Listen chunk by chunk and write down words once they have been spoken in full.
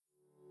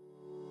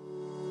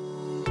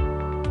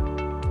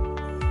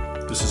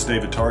This is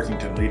David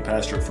Tarkington, lead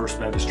pastor at First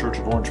Baptist Church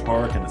of Orange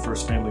Park and the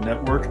First Family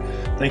Network.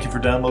 Thank you for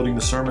downloading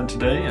the sermon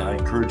today. I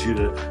encourage you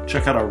to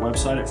check out our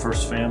website at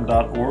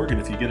firstfam.org, and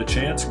if you get a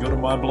chance, go to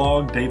my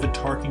blog,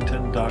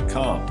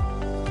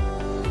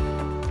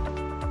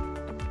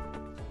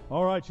 davidtarkington.com.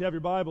 All right, you have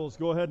your Bibles.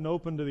 Go ahead and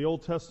open to the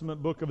Old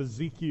Testament book of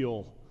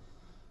Ezekiel.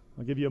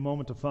 I'll give you a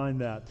moment to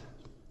find that.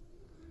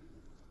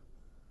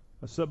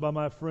 I sit by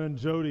my friend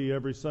Jody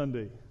every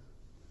Sunday.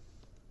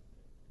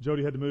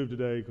 Jody had to move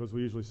today because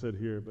we usually sit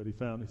here, but he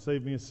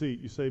saved me a seat.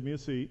 You saved me a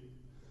seat.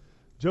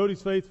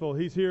 Jody's faithful.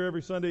 He's here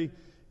every Sunday.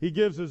 He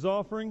gives his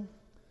offering.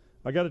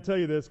 I got to tell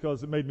you this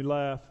because it made me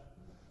laugh.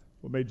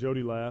 What made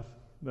Jody laugh?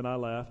 Then I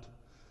laughed.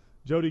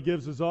 Jody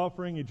gives his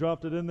offering. He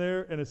dropped it in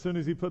there, and as soon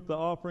as he put the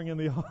offering in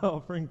the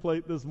offering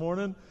plate this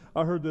morning,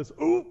 I heard this,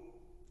 ooh!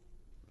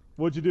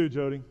 What'd you do,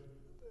 Jody?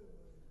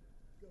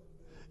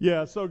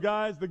 Yeah, so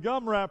guys, the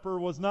gum wrapper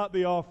was not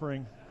the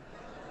offering.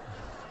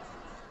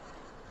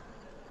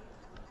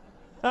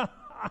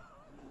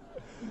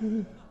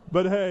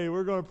 But hey,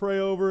 we're going to pray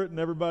over it, and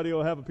everybody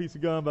will have a piece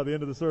of gum by the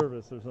end of the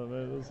service or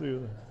something. Let's see.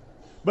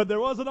 But there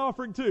was an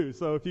offering too,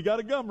 so if you got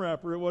a gum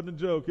wrapper, it wasn't a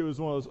joke. It was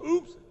one of those,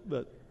 oops.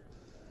 But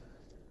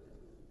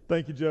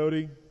thank you,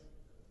 Jody.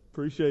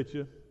 Appreciate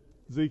you.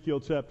 Ezekiel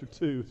chapter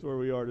 2 is where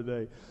we are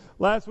today.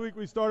 Last week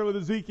we started with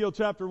Ezekiel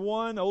chapter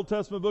 1, Old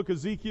Testament book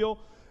Ezekiel.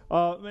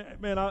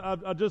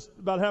 I just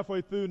about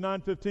halfway through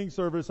 9:15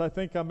 service, I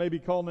think I may be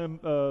calling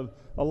him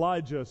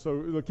Elijah.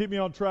 So keep me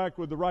on track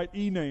with the right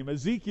name.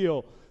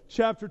 Ezekiel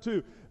chapter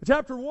 2.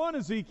 Chapter 1,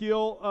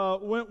 Ezekiel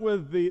went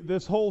with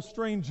this whole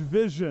strange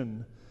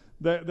vision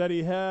that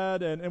he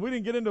had. And we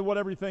didn't get into what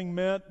everything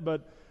meant,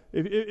 but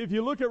if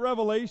you look at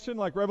Revelation,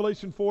 like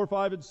Revelation 4,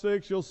 5, and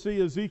 6, you'll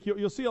see Ezekiel.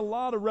 You'll see a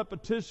lot of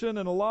repetition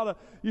and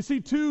you see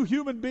two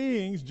human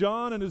beings,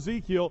 John and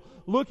Ezekiel,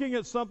 looking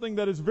at something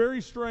that is very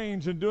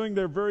strange and doing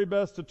their very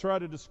best to try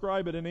to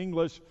describe it in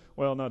English.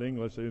 Well, not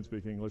English, they didn't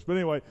speak English. But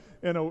anyway,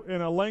 in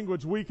a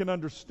language we can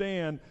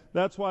understand.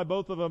 That's why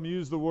both of them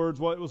use the words,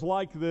 well, it was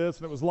like this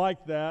and it was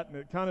like that and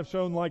it kind of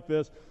shone like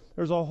this.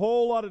 There's a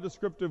whole lot of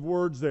descriptive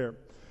words there.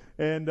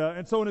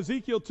 And so in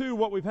Ezekiel 2,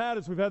 what we've had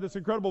this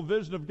incredible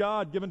vision of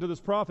God given to this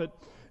prophet.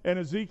 And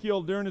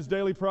Ezekiel, during his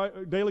daily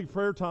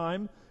prayer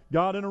time,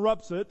 God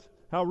interrupts it.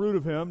 How rude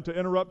of him to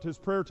interrupt his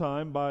prayer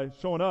time by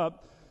showing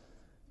up.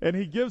 And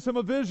he gives him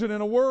a vision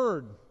and a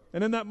word.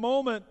 And in that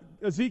moment,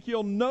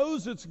 Ezekiel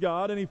knows it's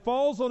God, and he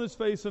falls on his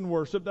face in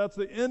worship. That's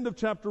the end of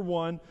chapter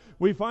 1.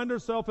 We find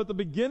ourselves at the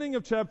beginning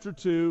of chapter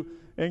 2,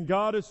 and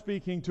God is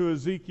speaking to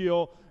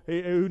Ezekiel,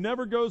 who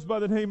never goes by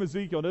the name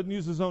Ezekiel, doesn't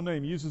use his own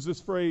name. He uses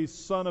this phrase,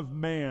 Son of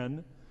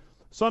Man.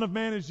 Son of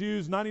Man is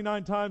used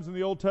 99 times in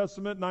the Old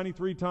Testament,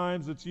 93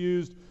 times it's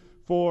used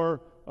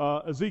for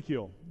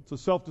Ezekiel. It's a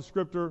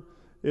self-descriptor.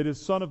 It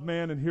is Son of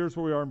Man, and here's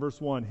where we are in verse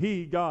 1.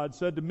 He, God,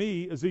 said to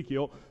me,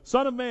 Ezekiel,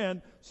 Son of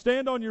man,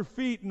 stand on your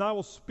feet, and I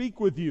will speak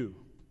with you.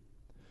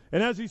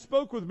 And as he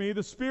spoke with me,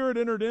 the Spirit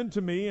entered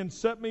into me and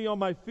set me on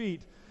my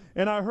feet,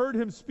 and I heard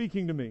him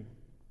speaking to me.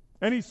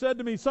 And he said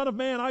to me, Son of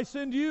man, I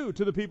send you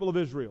to the people of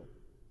Israel.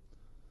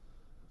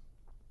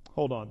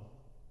 Hold on.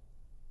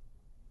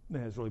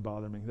 It's really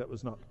bothering me. That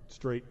was not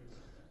straight.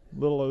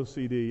 Little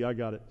OCD, I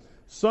got it.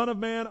 Son of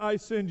man, I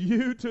send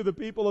you to the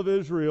people of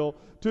Israel,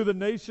 to the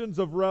nations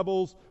of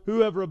rebels who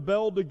have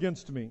rebelled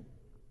against me.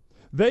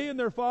 They and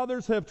their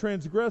fathers have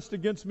transgressed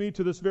against me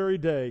to this very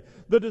day.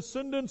 The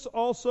descendants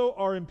also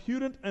are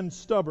impudent and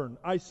stubborn.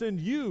 I send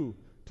you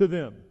to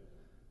them.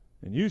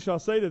 And you shall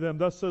say to them,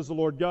 Thus says the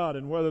Lord God,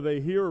 and whether they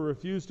hear or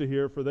refuse to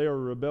hear, for they are a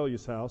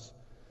rebellious house,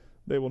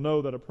 they will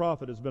know that a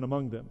prophet has been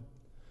among them.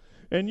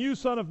 And you,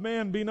 son of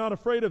man, be not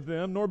afraid of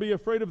them, nor be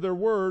afraid of their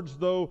words,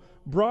 though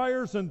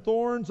briars and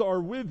thorns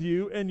are with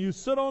you, and you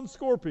sit on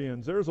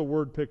scorpions. There's a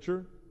word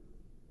picture.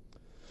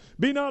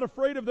 Be not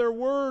afraid of their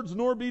words,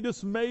 nor be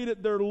dismayed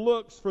at their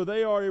looks, for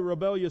they are a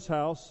rebellious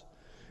house.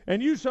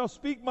 And you shall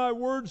speak my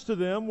words to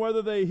them,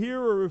 whether they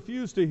hear or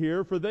refuse to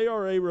hear, for they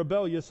are a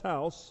rebellious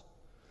house.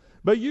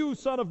 But you,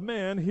 son of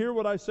man, hear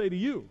what I say to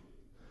you.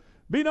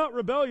 Be not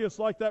rebellious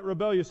like that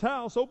rebellious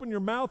house. Open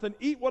your mouth and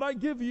eat what I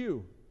give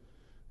you.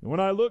 And when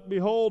I looked,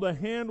 behold, a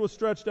hand was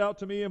stretched out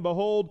to me, and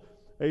behold,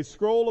 a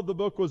scroll of the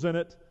book was in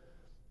it.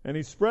 And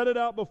he spread it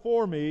out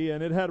before me,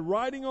 and it had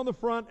writing on the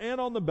front and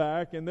on the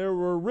back, and there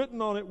were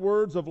written on it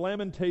words of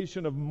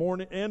lamentation, of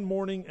mourning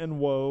and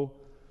woe.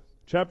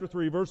 Chapter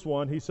 3, verse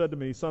 1, he said to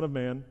me, Son of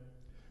man,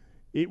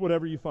 eat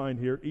whatever you find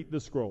here, eat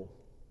this scroll,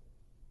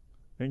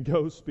 and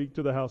go speak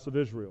to the house of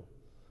Israel.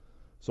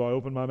 So I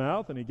opened my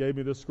mouth, and he gave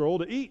me this scroll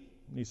to eat.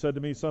 And he said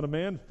to me, Son of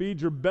man,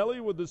 feed your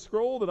belly with the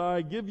scroll that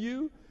I give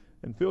you,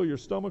 and fill your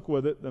stomach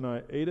with it. Then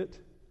I ate it,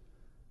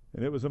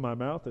 and it was in my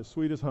mouth as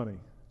sweet as honey.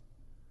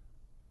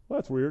 Well,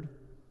 that's weird.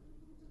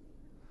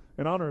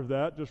 In honor of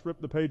that, just rip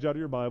the page out of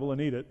your Bible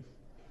and eat it.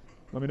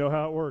 Let me know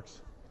how it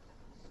works.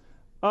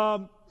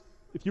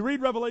 If you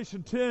read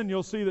Revelation 10,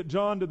 you'll see that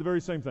John did the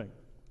very same thing.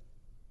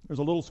 There's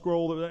a little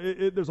scroll.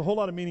 There's a whole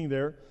lot of meaning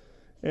there.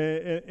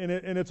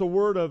 And it's a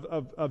word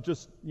of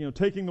just,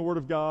 taking the Word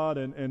of God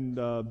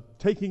and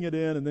taking it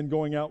in and then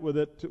going out with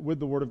it, with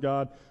the Word of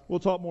God. We'll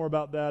talk more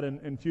about that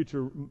in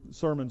future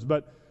sermons.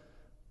 But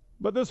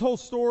this whole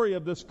story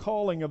of this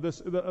calling, of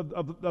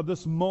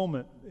this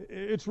moment,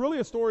 it's really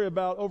a story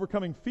about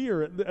overcoming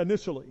fear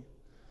initially.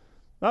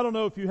 I don't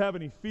know if you have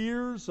any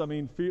fears. I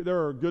mean,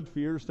 there are good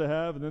fears to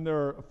have, and then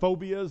there are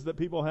phobias that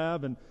people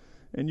have, and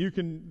you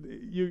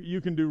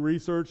can do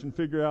research and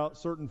figure out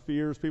certain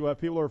fears.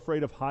 People are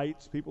afraid of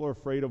heights. People are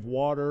afraid of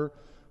water,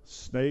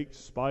 snakes,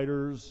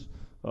 spiders,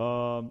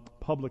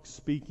 public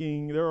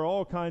speaking. There are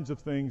all kinds of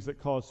things that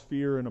cause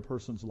fear in a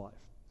person's life.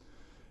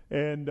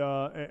 And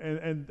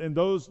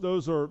those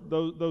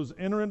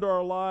enter into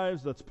our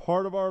lives. That's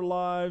part of our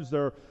lives.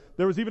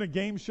 There was even a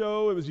game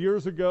show. It was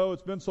years ago.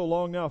 It's been so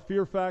long now.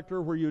 Fear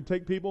Factor, where you would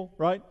take people,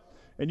 right,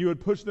 and you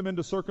would push them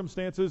into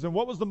circumstances. And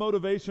what was the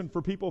motivation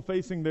for people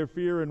facing their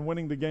fear and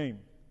winning the game?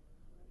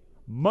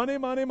 Money,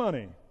 money,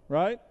 money,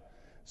 right?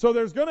 So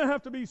there's going to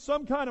have to be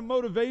some kind of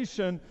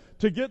motivation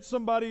to get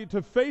somebody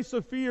to face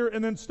a fear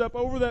and then step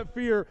over that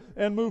fear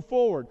and move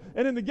forward.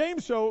 And in the game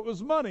show, it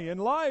was money. In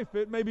life,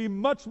 it may be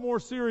much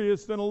more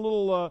serious than a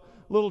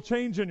little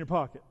change in your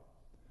pocket.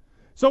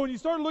 So when you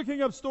start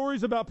looking up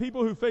stories about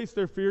people who face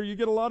their fear, you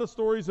get a lot of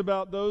stories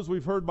about those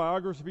we've heard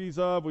biographies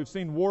of, we've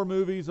seen war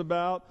movies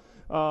about,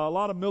 a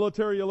lot of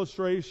military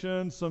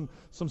illustrations, some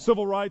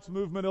civil rights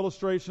movement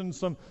illustrations,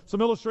 some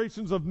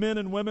illustrations of men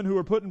and women who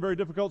were put in very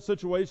difficult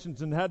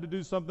situations and had to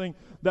do something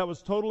that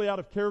was totally out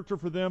of character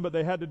for them, but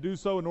they had to do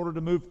so in order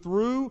to move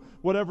through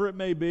whatever it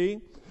may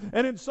be.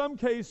 And in some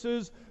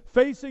cases,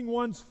 facing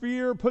one's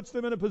fear puts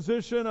them in a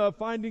position of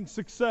finding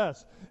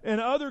success.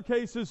 In other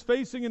cases,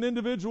 facing an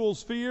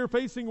individual's fear,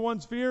 facing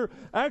one's fear,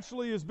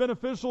 actually is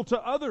beneficial to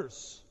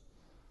others.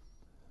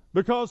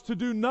 Because to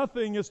do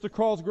nothing is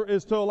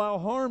to allow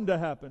harm to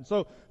happen.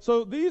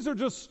 So these are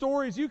just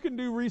stories. You can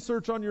do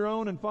research on your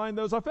own and find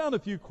those. I found a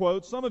few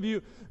quotes. Some of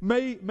you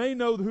may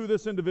know who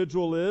this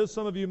individual is.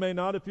 Some of you may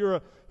not. If you're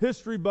a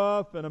history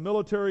buff and a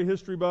military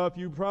history buff,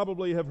 you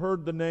probably have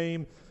heard the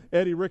name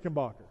Eddie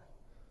Rickenbacker.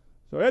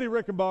 So Eddie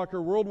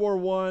Rickenbacker, World War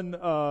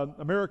I,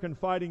 American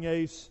fighting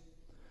ace.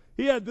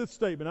 He had this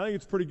statement. I think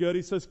it's pretty good.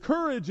 He says,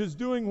 "Courage is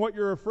doing what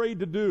you're afraid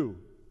to do.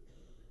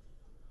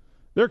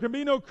 There can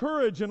be no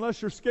courage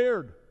unless you're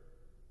scared."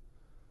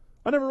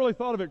 I never really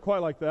thought of it quite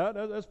like that.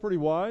 That's pretty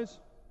wise.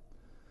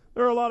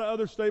 There are a lot of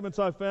other statements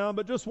I found,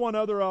 but just one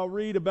other I'll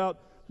read about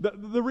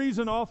the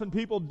reason often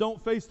people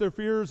don't face their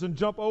fears and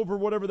jump over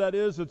whatever that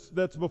is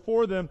that's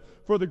before them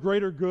for the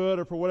greater good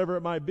or for whatever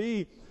it might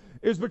be,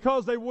 is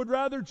because they would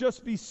rather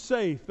just be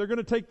safe. They're going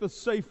to take the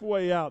safe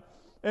way out.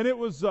 And it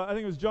was, I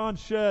think it was John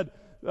Shedd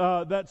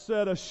that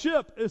said, "A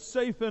ship is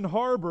safe in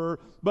harbor,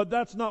 but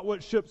that's not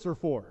what ships are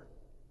for."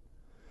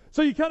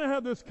 So you kind of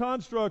have this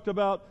construct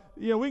about,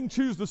 we can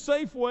choose the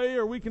safe way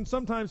or we can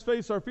sometimes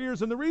face our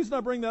fears. And the reason I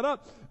bring that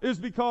up is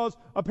because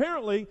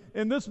apparently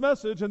in this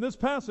message, in this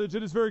passage,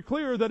 it is very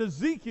clear that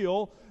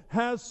Ezekiel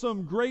has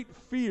some great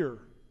fear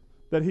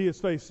that he is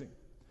facing.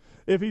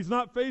 If he's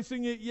not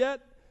facing it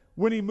yet,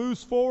 when he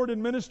moves forward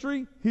in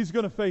ministry, he's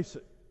going to face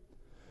it.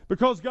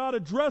 Because God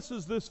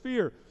addresses this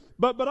fear.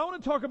 But I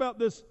want to talk about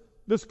this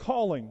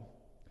calling.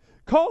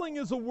 Calling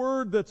is a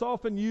word that's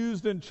often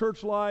used in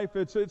church life.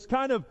 It's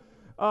kind of,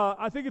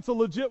 I think it's a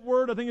legit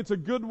word. I think it's a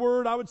good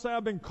word. I would say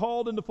I've been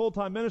called into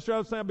full-time ministry. I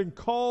would say I've been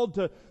called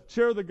to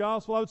share the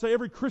gospel. I would say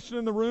every Christian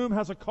in the room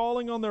has a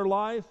calling on their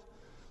life.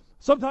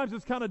 Sometimes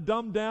it's kind of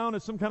dumbed down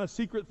as some kind of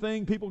secret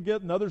thing people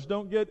get and others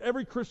don't get.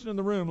 Every Christian in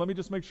the room, let me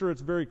just make sure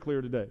it's very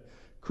clear today.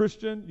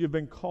 Christian, you've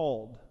been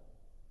called.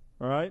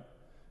 All right?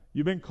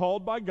 You've been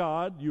called by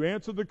God. You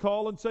answered the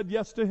call and said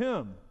yes to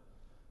Him.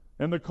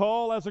 And the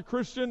call as a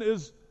Christian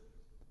is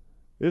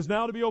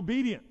now to be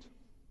obedient.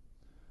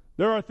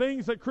 There are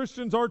things that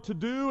Christians are to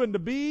do and to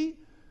be.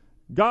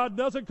 God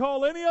doesn't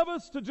call any of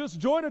us to just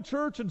join a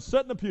church and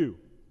sit in a pew.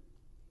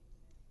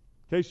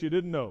 In case you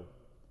didn't know.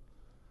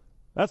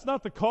 That's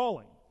not the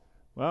calling.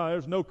 Well,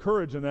 there's no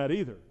courage in that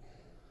either.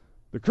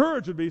 The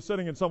courage would be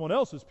sitting in someone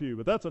else's pew,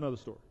 but that's another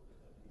story.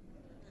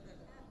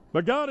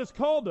 But God has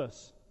called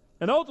us,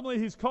 and ultimately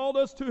He's called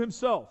us to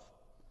Himself.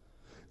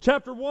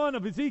 Chapter 1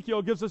 of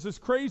Ezekiel gives us this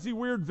crazy,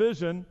 weird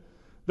vision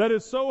that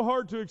is so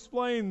hard to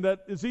explain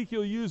that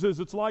Ezekiel uses.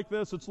 It's like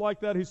this, it's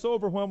like that. He's so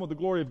overwhelmed with the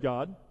glory of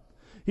God.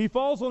 He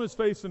falls on his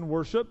face in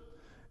worship,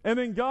 and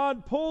then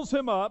God pulls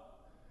him up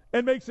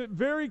and makes it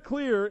very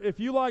clear. If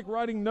you like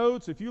writing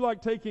notes, if you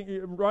like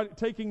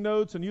taking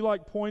notes and you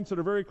like points that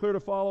are very clear to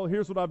follow,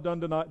 here's what I've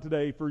done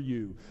today for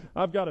you.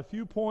 I've got a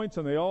few points,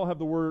 and they all have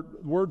the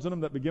words in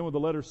them that begin with the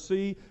letter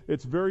C.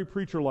 It's very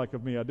preacher-like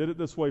of me. I did it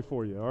this way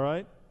for you, all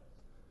right?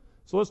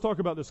 So let's talk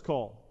about this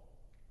call.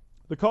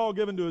 The call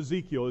given to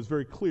Ezekiel is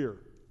very clear.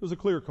 It was a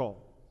clear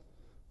call.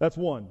 That's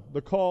one.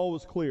 The call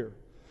was clear.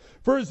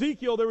 For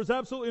Ezekiel, there was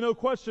absolutely no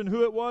question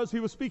who it was he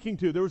was speaking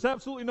to. There was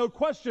absolutely no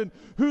question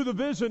who the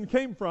vision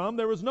came from.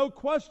 There was no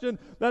question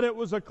that it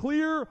was a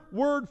clear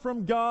word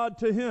from God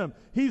to him.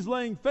 He's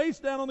laying face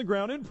down on the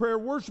ground in prayer,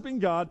 worshiping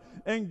God,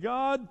 and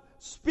God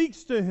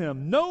speaks to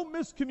him. No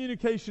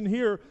miscommunication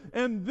here.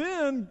 And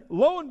then,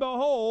 lo and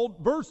behold,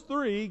 verse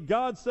 3,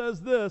 God says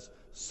this,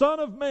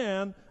 Son of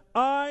man,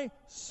 I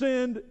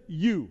send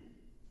you.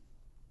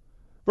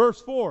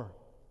 Verse 4,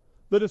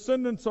 the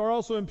descendants are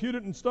also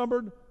imputed and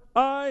stubborn.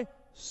 I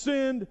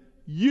send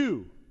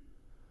you.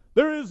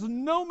 There is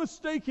no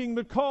mistaking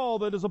the call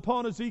that is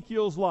upon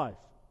Ezekiel's life.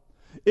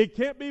 It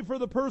can't be for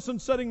the person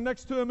sitting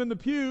next to him in the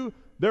pew.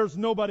 There's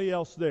nobody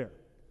else there.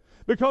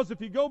 Because if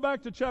you go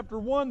back to chapter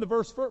 1, the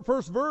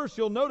first verse,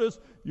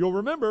 you'll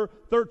remember,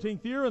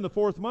 13th year in the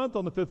 4th month,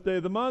 on the 5th day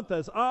of the month,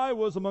 as I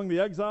was among the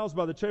exiles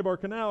by the Chebar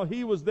Canal,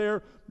 he was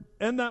there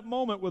in that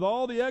moment with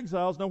all the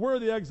exiles. Now, where are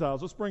the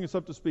exiles? Let's bring us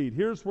up to speed.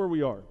 Here's where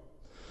we are.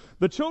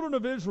 The children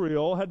of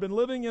Israel had been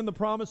living in the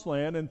promised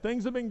land, and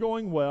things had been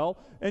going well,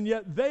 and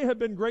yet they had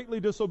been greatly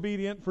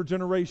disobedient for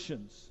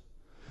generations.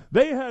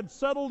 They had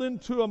settled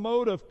into a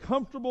mode of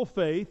comfortable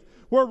faith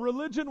where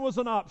religion was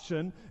an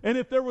option, and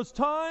if there was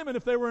time and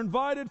if they were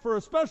invited for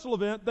a special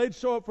event, they'd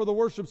show up for the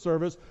worship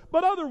service,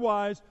 but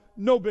otherwise,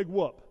 no big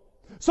whoop.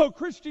 So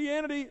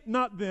Christianity,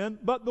 not then,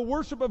 but the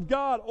worship of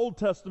God, Old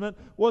Testament,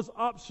 was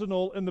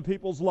optional in the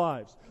people's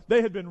lives.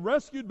 They had been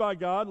rescued by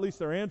God, at least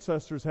their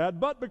ancestors had,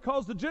 but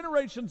because the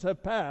generations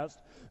have passed,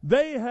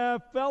 they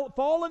have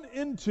fallen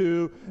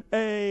into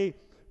a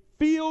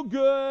feel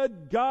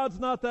good, God's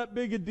not that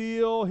big a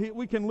deal,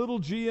 we can little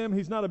G him,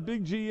 he's not a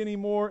big G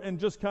anymore, and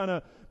just kind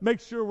of make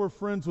sure we're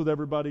friends with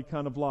everybody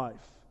kind of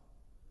life.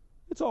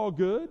 It's all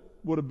good,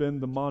 would have been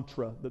the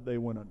mantra that they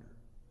went under.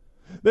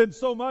 Then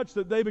so much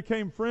that they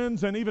became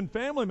friends and even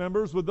family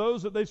members with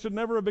those that they should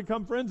never have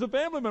become friends and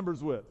family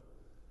members with.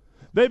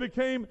 They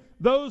became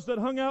those that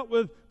hung out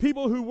with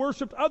people who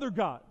worshiped other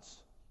gods.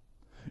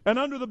 And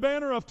under the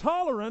banner of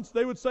tolerance,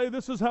 they would say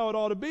this is how it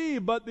ought to be,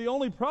 but the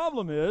only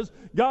problem is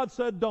God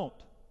said don't.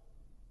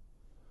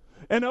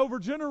 And over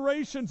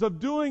generations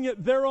of doing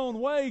it their own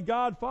way,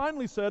 God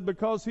finally said,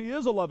 because He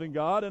is a loving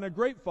God and a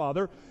great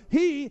Father,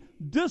 He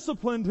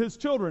disciplined His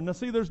children. Now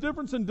see, there's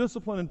difference in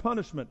discipline and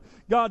punishment.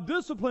 God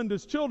disciplined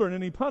His children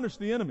and He punished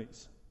the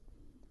enemies.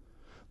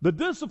 The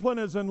discipline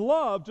is in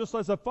love, just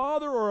as a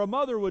father or a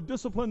mother would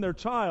discipline their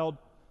child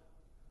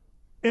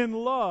in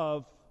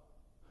love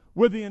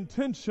with the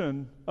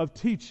intention of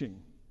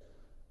teaching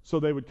so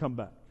they would come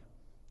back.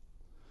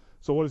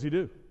 So what does He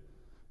do?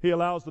 He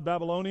allows the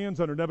Babylonians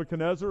under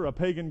Nebuchadnezzar, a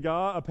pagan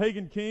god, a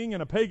pagan king in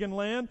a pagan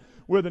land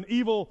with an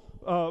evil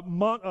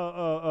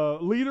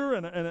leader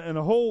and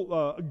a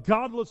whole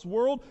godless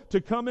world to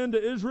come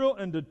into Israel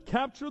and to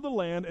capture the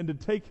land and to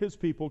take His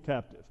people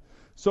captive.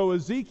 So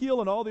Ezekiel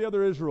and all the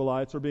other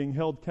Israelites are being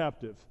held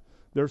captive.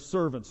 They're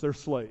servants, they're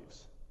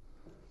slaves.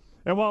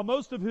 And while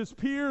most of his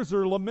peers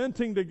are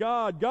lamenting to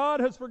God,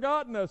 God has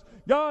forgotten us,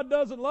 God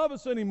doesn't love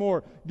us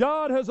anymore,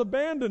 God has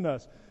abandoned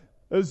us,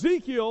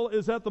 Ezekiel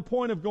is at the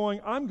point of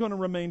going, I'm going to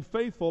remain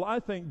faithful. I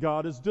think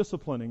God is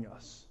disciplining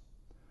us.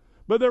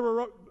 But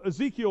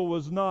Ezekiel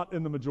was not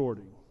in the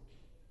majority.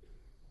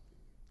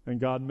 And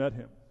God met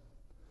him.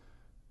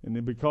 And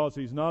then because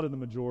he's not in the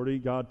majority,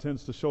 God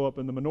tends to show up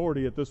in the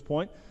minority at this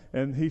point.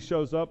 And he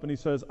shows up and he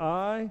says,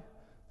 I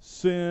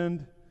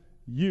send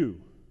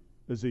you,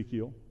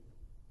 Ezekiel.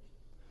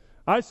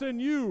 I send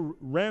you,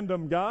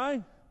 random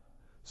guy,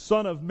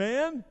 son of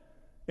man,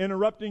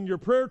 interrupting your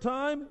prayer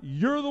time.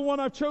 You're the one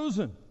I've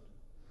chosen.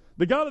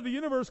 The God of the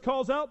universe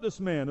calls out this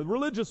man, a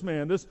religious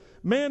man, this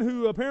man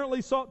who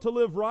apparently sought to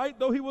live right,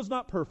 though he was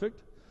not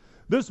perfect.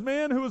 This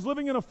man who was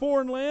living in a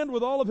foreign land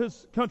with all of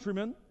his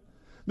countrymen.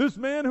 This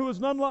man who was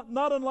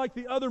not unlike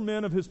the other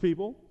men of his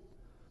people.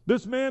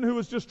 This man who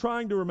was just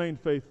trying to remain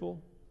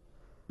faithful.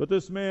 But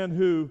this man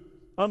who,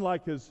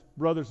 unlike his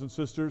brothers and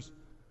sisters,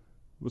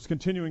 was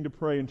continuing to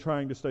pray and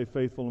trying to stay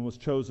faithful and was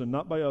chosen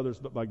not by others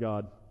but by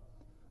God,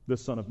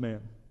 this Son of Man.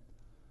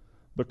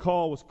 The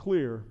call was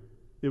clear.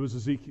 It was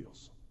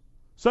Ezekiel's.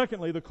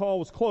 Secondly, the call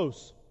was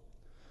close.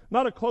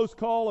 Not a close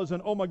call as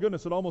in, oh my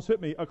goodness, it almost hit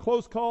me. A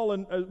close call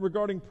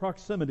regarding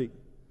proximity.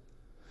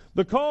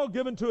 The call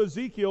given to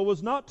Ezekiel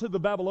was not to the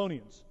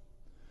Babylonians.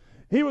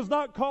 He was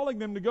not calling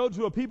them to go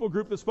to a people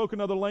group that spoke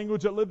another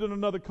language, that lived in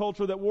another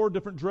culture, that wore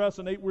different dress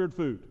and ate weird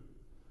food.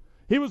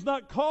 He was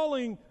not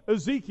calling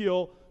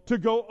Ezekiel to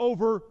go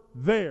over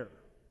there.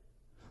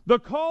 The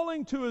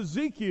calling to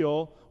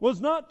Ezekiel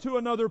was not to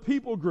another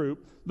people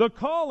group. The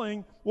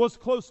calling was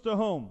close to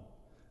home.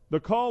 The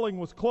calling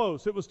was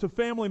close. It was to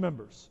family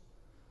members.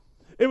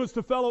 It was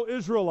to fellow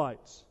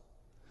Israelites.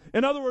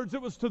 In other words,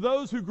 it was to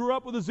those who grew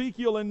up with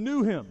Ezekiel and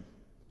knew him.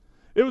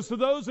 It was to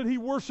those that he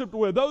worshiped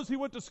with, those he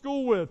went to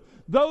school with,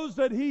 those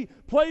that he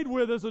played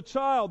with as a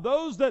child,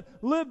 those that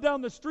lived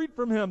down the street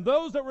from him,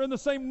 those that were in the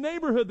same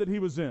neighborhood that he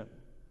was in.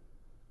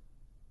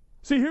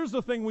 See, here's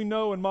the thing we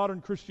know in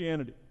modern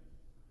Christianity.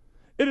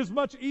 It is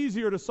much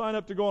easier to sign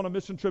up to go on a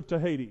mission trip to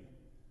Haiti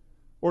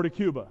or to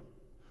Cuba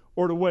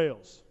or to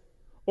Wales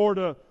or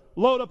to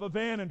load up a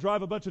van and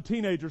drive a bunch of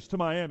teenagers to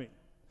Miami.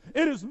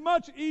 It is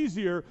much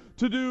easier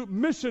to do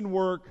mission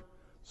work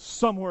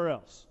somewhere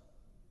else.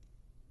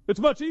 It's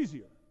much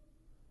easier.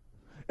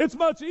 It's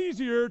much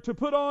easier to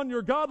put on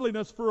your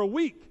godliness for a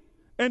week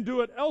and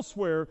do it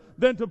elsewhere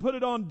than to put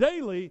it on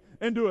daily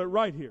and do it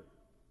right here.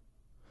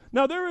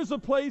 Now, there is a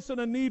place and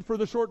a need for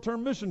the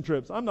short-term mission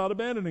trips. I'm not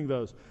abandoning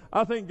those.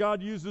 I think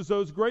God uses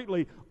those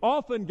greatly.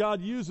 Often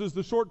God uses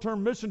the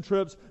short-term mission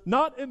trips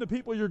not in the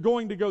people you're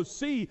going to go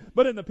see,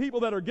 but in the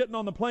people that are getting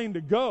on the plane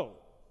to go.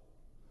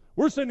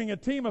 We're sending a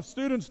team of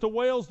students to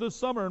Wales this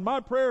summer, and my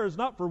prayer is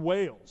not for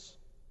Wales.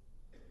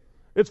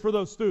 It's for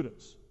those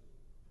students.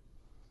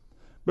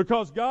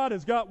 Because God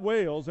has got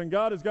Wales, and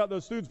God has got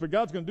those students, but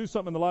God's going to do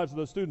something in the lives of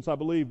those students, I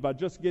believe, by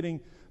just getting,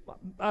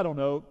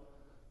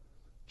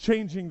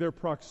 changing their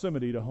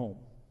proximity to home.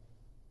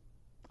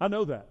 I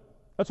know that.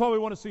 That's why we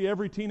want to see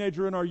every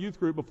teenager in our youth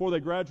group before they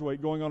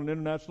graduate going on an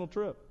international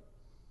trip.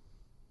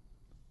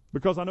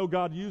 Because I know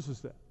God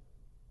uses that.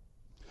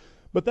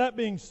 But that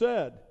being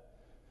said,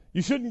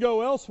 you shouldn't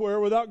go elsewhere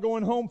without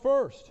going home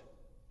first.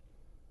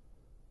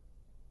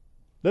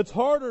 That's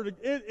harder to,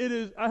 it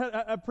is,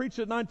 I preached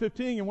at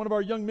 9:15 and one of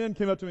our young men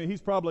came up to me.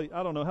 He's probably,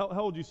 I don't know, how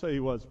old would you say he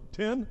was?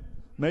 10,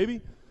 maybe?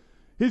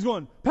 He's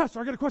going, Pastor,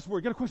 I got a question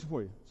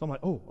for you. So I'm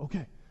like, oh,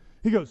 okay.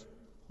 He goes,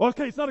 well,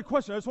 okay, it's not a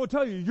question. I just want to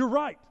tell you, you're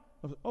right.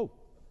 I was like, oh.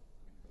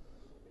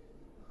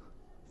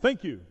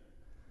 Thank you.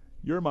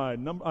 You're my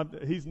number.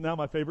 He's now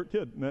my favorite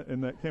kid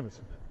in that campus.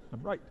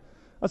 I'm right.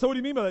 I said, what do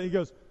you mean by that? He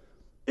goes,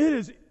 it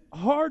is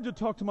hard to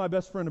talk to my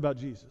best friend about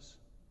Jesus.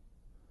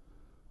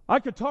 I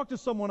could talk to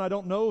someone I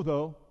don't know,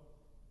 though.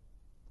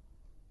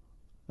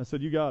 I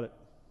said, you got it.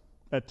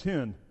 At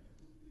 10,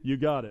 you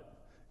got it.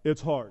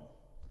 It's hard.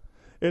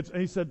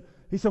 He said,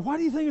 why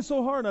do you think it's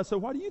so hard? And I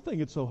said, why do you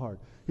think it's so hard?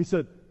 He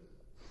said,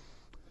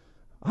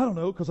 I don't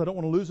know, because I don't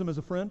want to lose him as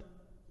a friend.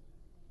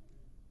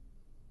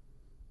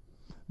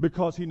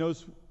 Because he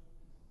knows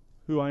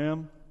who I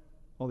am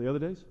all the other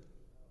days.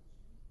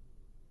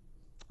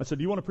 I said,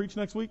 do you want to preach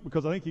next week?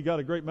 Because I think you got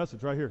a great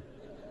message right here.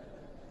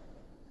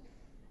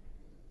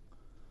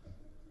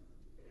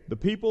 The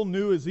people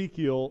knew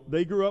Ezekiel.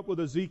 They grew up with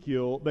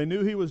Ezekiel. They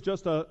knew he was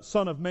just a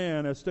son of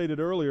man, as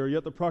stated earlier,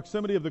 yet the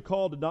proximity of the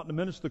call did not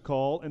diminish the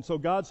call. And so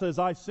God says,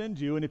 I send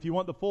you. And if you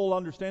want the full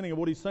understanding of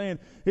what he's saying,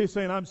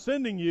 I'm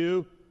sending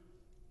you,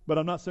 but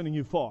I'm not sending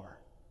you far.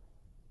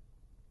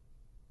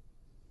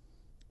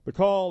 The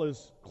call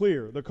is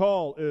clear. The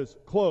call is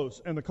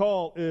close. And the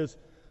call is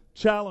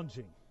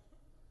challenging.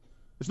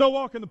 It's no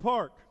walk in the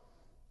park.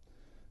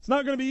 It's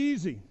not going to be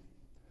easy.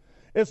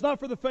 It's not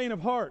for the faint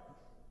of heart.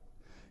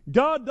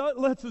 God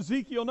lets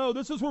Ezekiel know.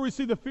 This is where we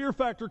see the fear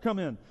factor come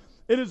in.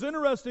 It is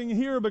interesting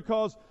here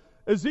because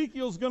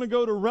Ezekiel's going to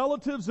go to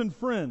relatives and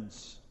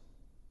friends,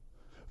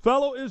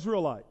 fellow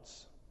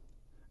Israelites.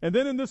 And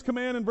then in this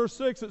command in verse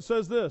 6 it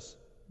says this.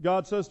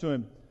 God says to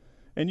him,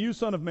 and you,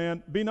 son of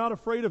man, be not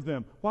afraid of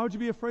them. Why would you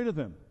be afraid of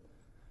them?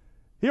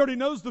 He already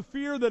knows the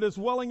fear that is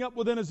welling up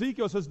within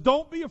Ezekiel. He says,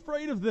 don't be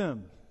afraid of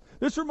them.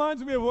 This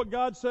reminds me of what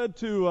God said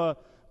to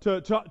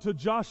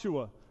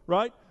Joshua,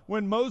 right?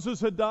 When Moses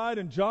had died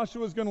and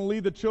Joshua was going to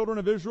lead the children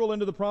of Israel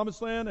into the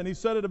promised land, and he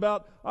said it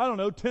about,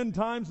 10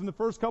 times in the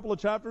first couple of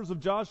chapters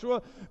of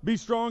Joshua, be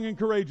strong and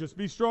courageous,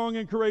 be strong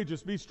and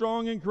courageous, be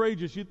strong and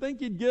courageous. You'd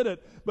think you'd get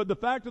it, but the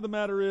fact of the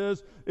matter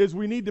is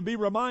we need to be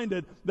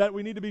reminded that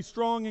we need to be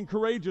strong and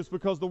courageous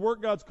because the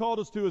work God's called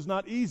us to is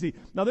not easy.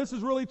 Now this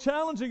is really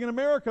challenging in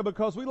America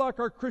because we like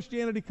our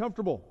Christianity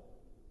comfortable.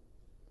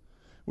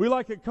 We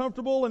like it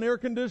comfortable and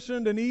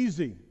air-conditioned and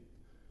easy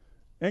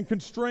and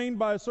constrained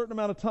by a certain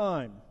amount of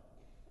time.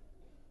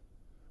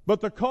 But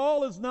the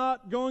call is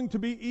not going to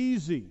be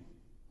easy.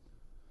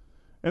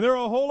 And there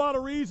are a whole lot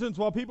of reasons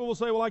why people will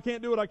say, well, I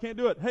can't do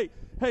it.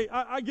 Hey,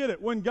 I get it.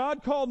 When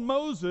God called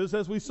Moses,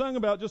 as we sung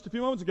about just a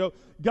few moments ago,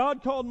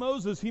 God called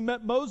Moses. He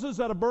met Moses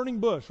at a burning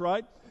bush,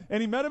 right?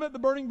 And he met him at the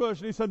burning bush,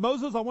 and he said,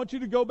 Moses, I want you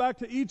to go back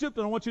to Egypt,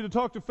 and I want you to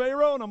talk to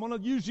Pharaoh, and I'm going to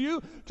use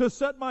you to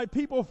set my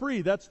people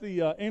free. That's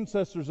the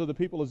ancestors of the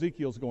people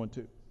Ezekiel's going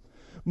to.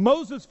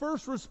 Moses'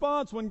 first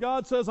response when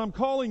God says, I'm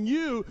calling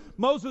you,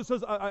 Moses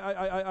says,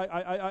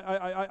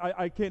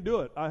 I can't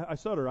do it. I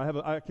stutter.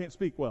 I can't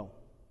speak well.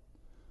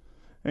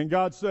 And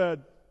God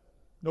said,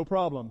 no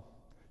problem.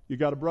 You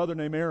got a brother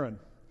named Aaron.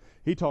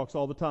 He talks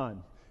all the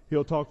time.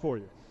 He'll talk for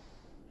you.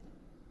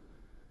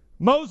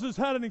 Moses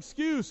had an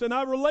excuse, and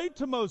I relate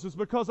to Moses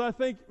because I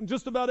think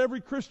just about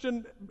every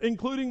Christian,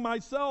 including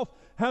myself,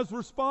 has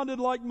responded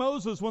like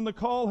Moses when the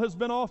call has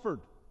been offered.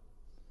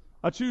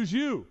 I choose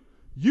you.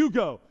 You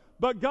go.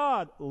 But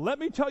God, let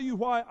me tell you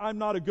why I'm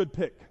not a good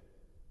pick.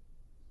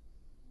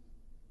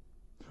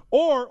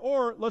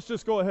 Or let's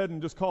just go ahead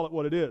and just call it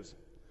what it is.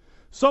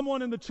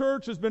 Someone in the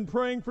church has been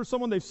praying for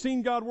someone. They've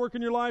seen God work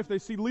in your life. They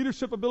see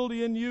leadership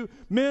ability in you.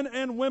 Men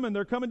and women,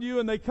 they're coming to you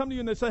and they come to you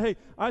and they say, hey,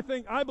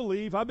 I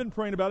believe, I've been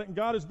praying about it and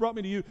God has brought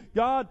me to you.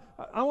 God,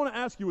 I want to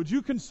ask you, would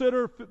you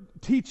consider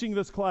teaching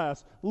this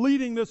class,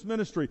 leading this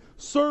ministry,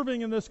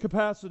 serving in this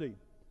capacity?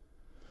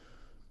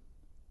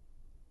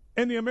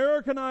 And the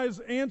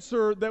Americanized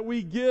answer that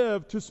we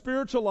give to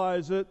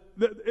spiritualize it,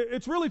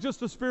 it's really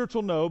just a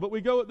spiritual no, but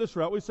we go at this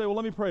route. We say, well,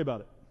 let me pray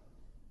about it.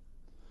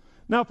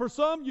 Now, for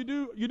some, you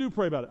do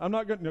pray about it. I'm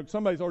not going to,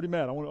 somebody's already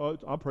mad.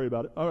 I'll pray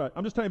about it. All right,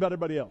 I'm just telling you about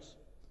everybody else.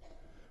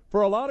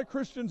 For a lot of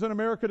Christians in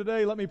America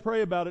today, let me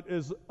pray about it,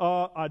 is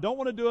I don't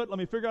want to do it. Let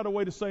me figure out a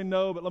way to say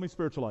no, but let me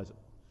spiritualize it.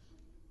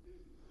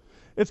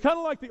 It's kind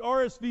of like the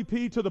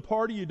RSVP to the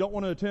party you don't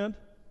want to attend.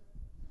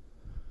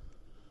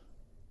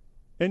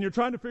 And you're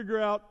trying to figure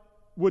out,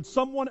 would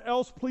someone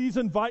else please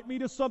invite me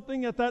to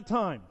something at that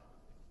time?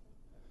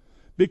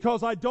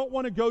 Because I don't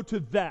want to go to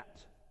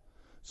that.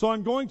 So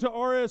I'm going to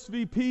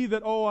RSVP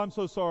that, oh, I'm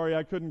so sorry,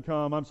 I couldn't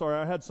come. I'm sorry,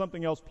 I had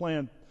something else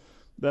planned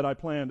that I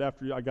planned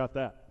after I got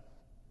that.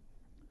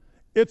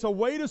 It's a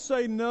way to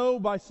say no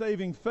by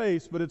saving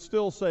face, but it's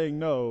still saying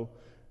no.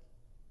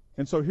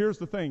 And so here's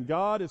the thing.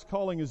 God is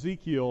calling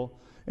Ezekiel,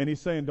 and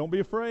he's saying, don't be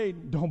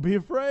afraid. Don't be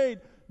afraid.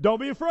 Don't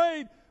be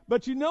afraid.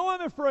 But you know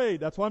I'm afraid.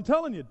 That's why I'm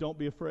telling you, don't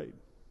be afraid.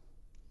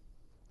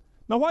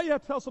 Now, why do you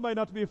have to tell somebody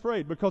not to be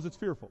afraid? Because it's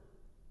fearful.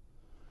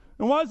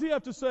 And why does he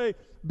have to say,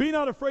 be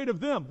not afraid of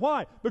them?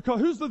 Why?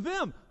 Because who's the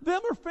them? Them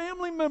are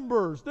family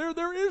members.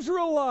 They're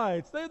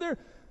Israelites.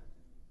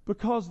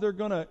 Because they're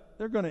gonna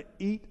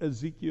eat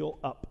Ezekiel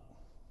up.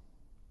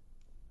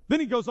 Then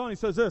he goes on, he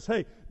says this,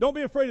 hey, don't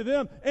be afraid of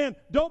them, and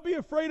don't be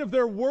afraid of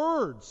their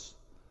words.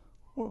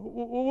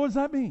 What does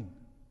that mean?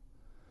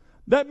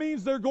 That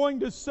means they're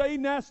going to say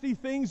nasty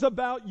things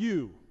about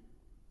you.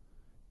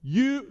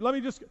 We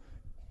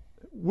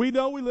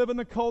know we live in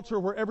a culture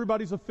where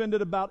everybody's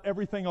offended about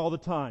everything all the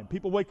time.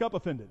 People wake up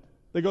offended.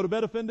 They go to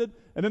bed offended,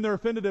 and then they're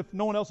offended if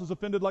no one else is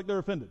offended like they're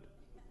offended.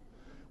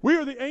 We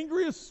are the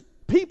angriest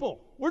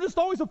people. We're just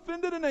always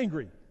offended and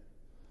angry.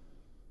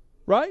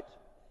 Right?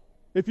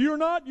 If you're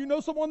not, you know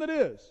someone that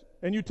is.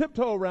 And you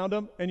tiptoe around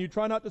them, and you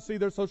try not to see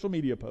their social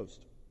media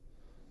post.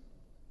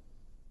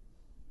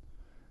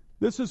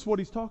 This is what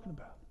he's talking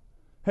about.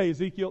 Hey,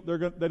 Ezekiel,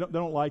 they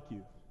don't like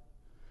you.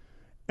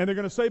 And they're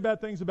going to say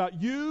bad things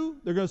about you.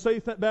 They're going to say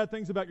bad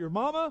things about your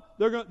mama.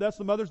 That's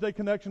the Mother's Day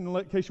connection,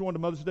 in case you want a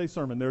Mother's Day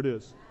sermon. There it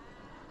is.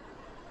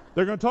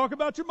 They're going to talk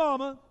about your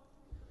mama.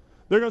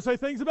 They're going to say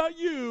things about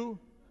you.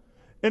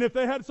 And if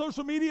they had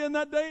social media in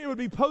that day, it would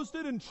be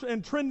posted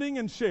and trending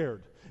and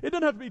shared. It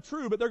doesn't have to be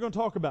true, but they're going to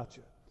talk about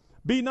you.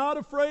 Be not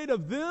afraid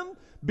of them.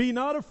 Be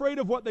not afraid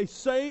of what they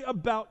say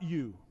about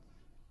you.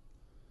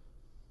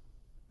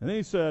 And then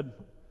he said,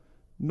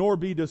 nor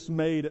be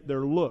dismayed at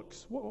their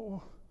looks.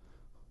 Whoa.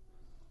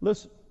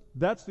 Listen,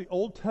 that's the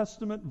Old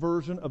Testament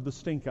version of the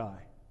stink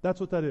eye. That's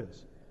what that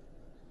is.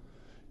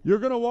 You're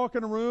going to walk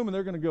in a room and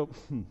they're going to go,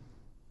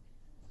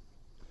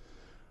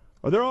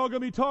 Or they're all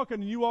going to be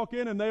talking and you walk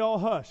in and they all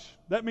hush.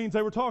 That means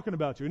they were talking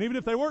about you. And even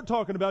if they weren't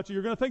talking about you,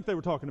 you're going to think they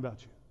were talking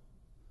about you.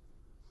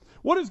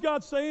 What is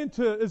God saying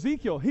to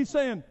Ezekiel? He's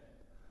saying,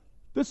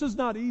 this is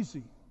not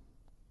easy.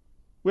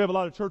 We have a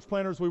lot of church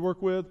planners we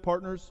work with,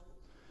 partners,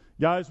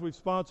 guys we've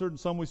sponsored and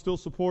some we still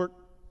support. I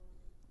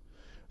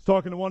was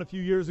talking to one a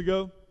few years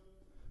ago.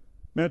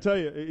 Man, I tell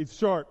you, he's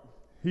sharp.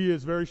 He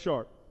is very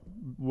sharp,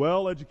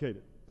 well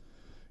educated,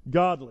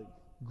 godly,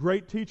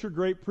 great teacher,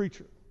 great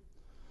preacher.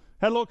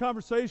 Had a little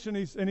conversation,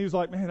 and he was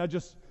like, man,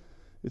 it's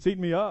eating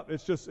me up.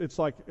 It's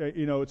like,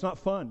 it's not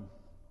fun.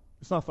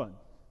 It's not fun.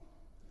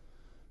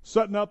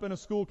 Setting up in a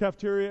school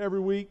cafeteria every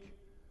week,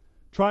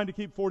 trying to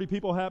keep 40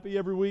 people happy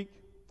every week,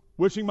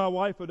 wishing my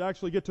wife would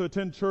actually get to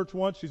attend church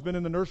once. She's been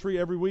in the nursery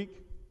every week,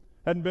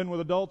 hadn't been with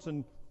adults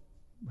in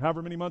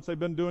however many months they've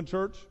been doing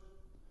church.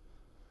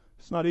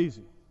 It's not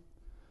easy.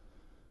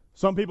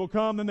 Some people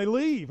come, then they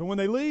leave, and when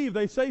they leave,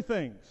 they say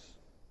things.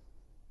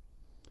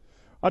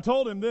 I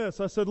told him this.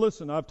 I said,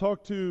 listen, I've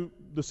talked to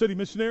the city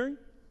missionary.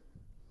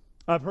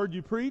 I've heard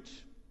you preach.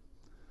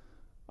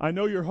 I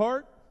know your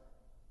heart.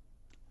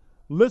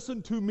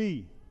 Listen to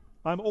me.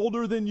 I'm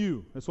older than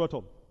you. That's what I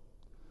told him.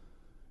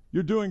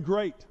 You're doing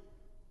great.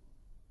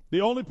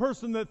 The only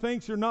person that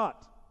thinks you're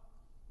not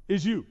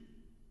is you.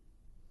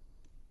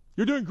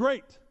 You're doing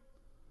great.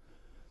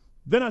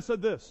 Then I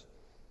said this.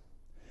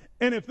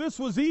 And if this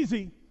was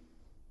easy,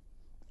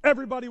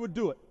 everybody would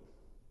do it.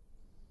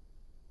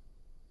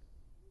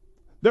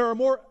 There are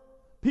more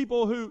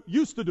people who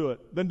used to do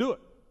it than do it.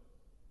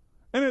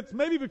 And it's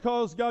maybe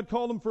because God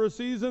called them for a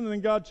season and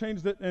then God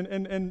changed it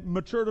and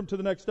matured them to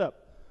the next step.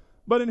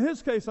 But in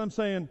his case, I'm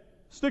saying,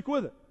 stick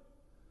with it.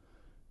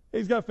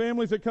 He's got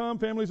families that come,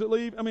 families that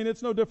leave. I mean,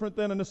 it's no different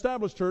than an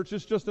established church.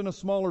 It's just in a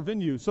smaller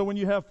venue. So when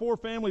you have 4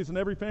 families and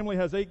every family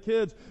has 8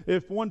 kids,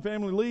 if one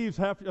family leaves,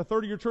 a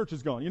third of your church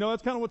is gone.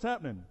 That's kind of what's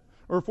happening.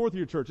 Or a fourth of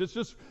your church.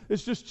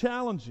 It's just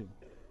challenging.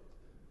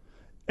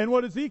 And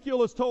what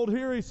Ezekiel is told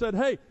here, he said,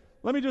 hey,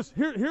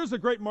 here's a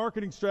great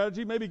marketing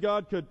strategy. Maybe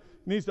God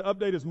needs to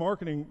update his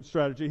marketing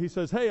strategy. He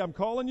says, hey, I'm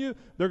calling you.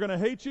 They're going to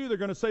hate you. They're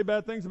going to say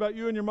bad things about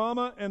you and your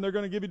mama, and they're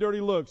going to give you dirty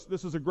looks.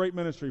 This is a great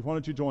ministry. Why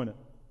don't you join it?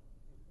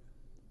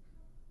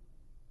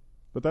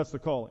 But that's the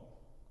calling.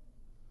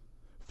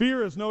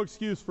 Fear is no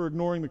excuse for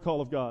ignoring the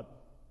call of God.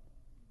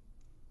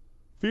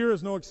 Fear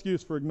is no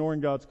excuse for ignoring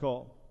God's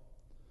call.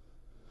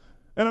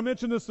 And I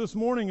mentioned this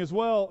morning as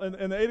well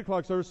in the 8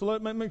 o'clock service, so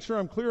let me make sure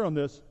I'm clear on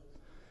this.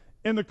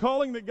 In the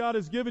calling that God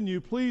has given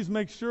you, please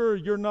make sure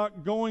you're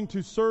not going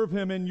to serve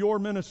him in your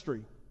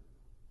ministry.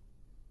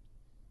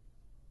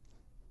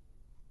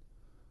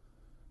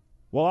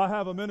 Well, I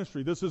have a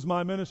ministry. This is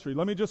my ministry.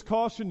 Let me just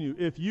caution you.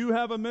 If you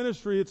have a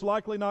ministry, it's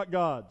likely not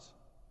God's.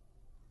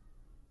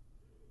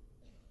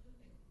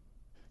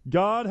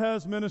 God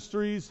has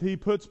ministries. He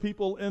puts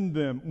people in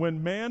them.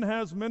 When man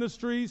has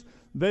ministries,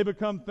 they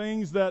become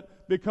things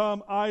that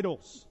become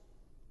idols.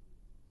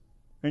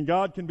 And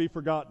God can be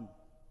forgotten.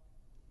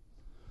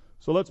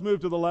 So let's move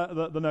to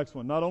the next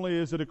one. Not only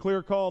is it a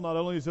clear call, not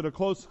only is it a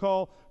close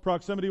call,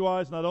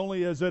 proximity-wise, not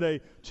only is it a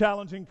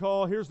challenging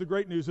call, here's the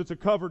great news, it's a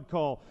covered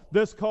call.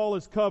 This call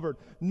is covered.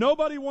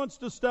 Nobody wants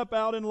to step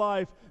out in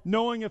life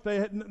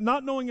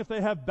not knowing if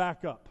they have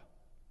backup.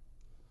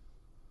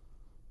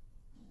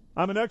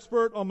 I'm an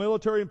expert on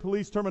military and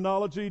police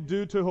terminology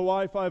due to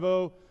Hawaii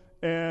Five-0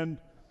 and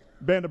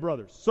Band of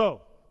Brothers.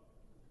 So,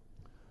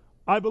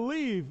 I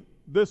believe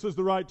this is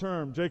the right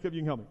term. Jacob,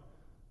 you can help me.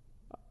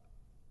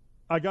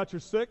 I got your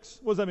 6?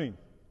 What does that mean?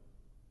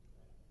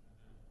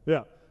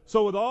 Yeah.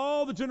 So with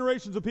all the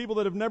generations of people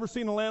that have never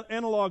seen an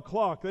analog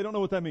clock, they don't know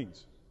what that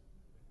means.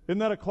 Isn't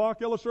that a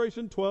clock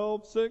illustration?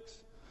 12,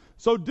 6?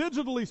 So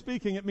digitally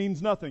speaking, it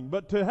means nothing.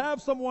 But to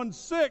have someone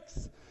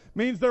 6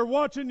 means they're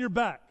watching your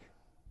back.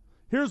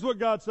 Here's what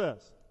God says.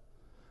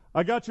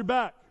 I got your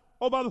back.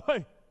 Oh, by the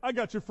way, I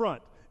got your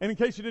front. And in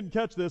case you didn't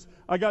catch this,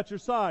 I got your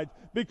side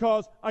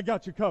because I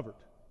got you covered.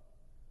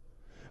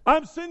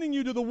 I'm sending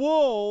you to the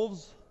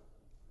wolves,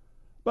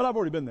 but I've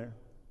already been there.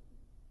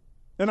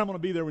 And I'm going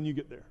to be there when you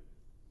get there.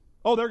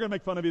 Oh, they're going to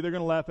make fun of you. They're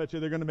going to laugh at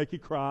you. They're going to make you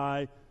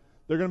cry.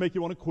 They're going to make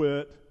you want to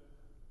quit.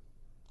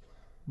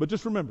 But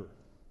just remember,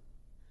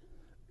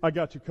 I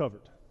got you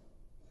covered.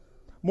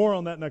 More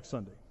on that next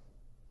Sunday.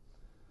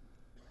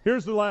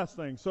 Here's the last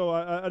thing. So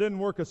I didn't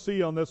work a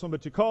C on this one,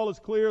 but your call is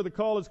clear, the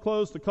call is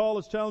close, the call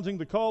is challenging,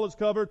 the call is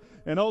covered,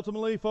 and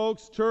ultimately,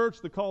 folks, church,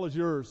 the call is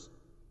yours.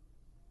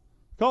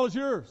 The call is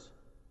yours.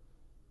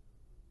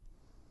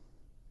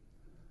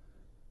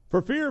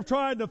 For fear of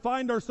trying to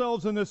find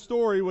ourselves in this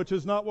story, which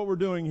is not what we're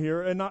doing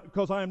here, and not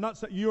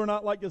because you are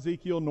not like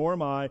Ezekiel, nor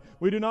am I.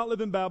 We do not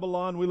live in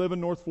Babylon. We live in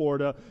North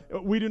Florida.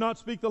 We do not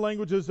speak the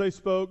languages they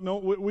spoke. No,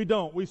 we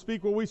don't. We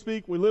speak where we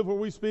speak. We live where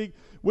we speak.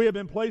 We have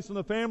been placed in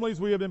the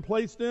families we have been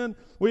placed in.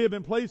 We have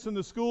been placed in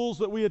the schools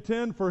that we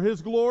attend for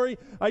His glory.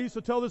 I used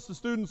to tell this to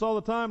students all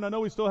the time, and I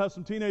know we still have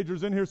some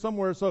teenagers in here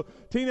somewhere. So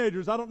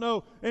teenagers, I don't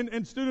know,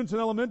 and students in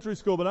elementary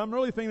school, but I'm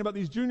really thinking about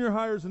these junior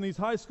hires and these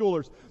high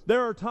schoolers.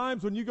 There are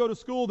times when you go to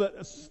school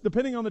that,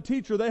 depending on the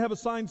teacher, they have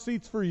assigned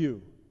seats for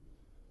you.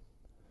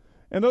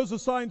 And those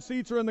assigned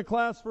seats are in the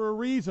class for a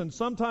reason.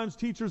 Sometimes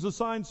teachers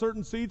assign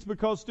certain seats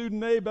because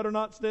student A better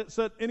not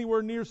sit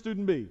anywhere near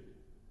student B.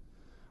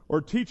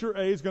 Or teacher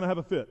A is going to have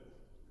a fit.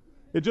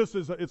 It just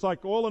is, it's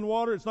like oil and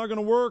water. It's not going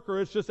to work,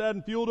 or it's just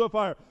adding fuel to a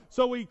fire.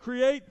 So we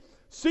create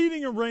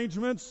seating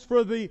arrangements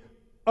for the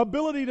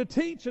ability to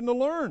teach and to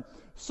learn.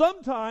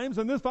 Sometimes,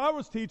 and if I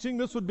was teaching,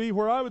 this would be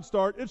where I would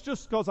start. It's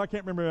just because I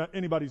can't remember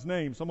anybody's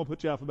name, so I'm going to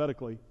put you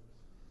alphabetically.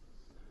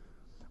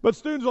 But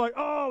students are like,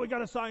 oh, we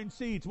got assigned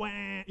seats. Wah.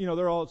 You know,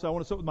 they're all, so I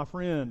want to sit with my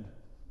friend.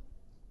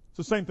 It's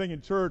the same thing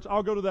in church.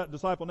 I'll go to that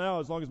disciple now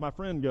as long as my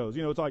friend goes.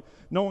 You know, it's like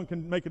no one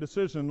can make a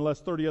decision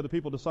unless 30 other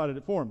people decided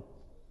it for them.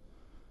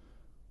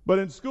 But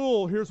in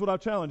school, here's what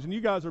I've challenged. And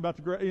you guys are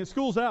about to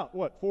school's out.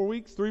 What, 4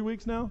 weeks, 3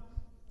 weeks now?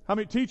 How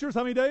many teachers?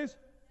 How many days?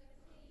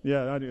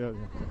 Yeah, I do.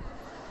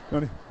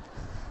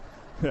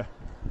 Yeah,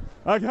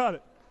 I got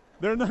it.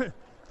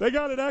 They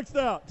got it X'd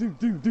out.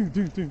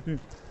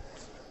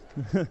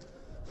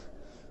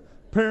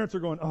 Parents are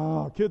going,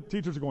 oh,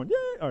 teachers are going,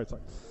 yay. All right,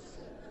 sorry.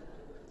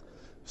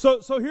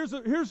 So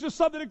here's just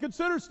something to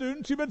consider,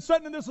 students. You've been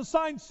sitting in this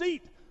assigned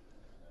seat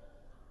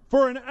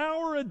for an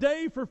hour a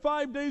day for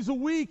 5 days a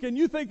week, and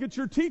you think it's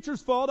your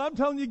teacher's fault. I'm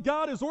telling you,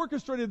 God has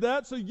orchestrated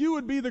that so you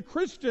would be the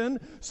Christian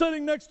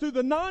sitting next to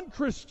the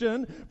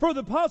non-Christian for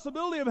the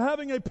possibility of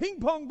having a ping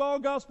pong ball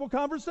gospel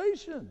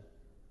conversation.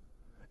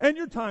 And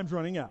your time's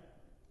running out.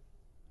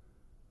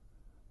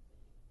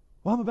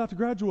 Well, I'm about to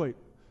graduate.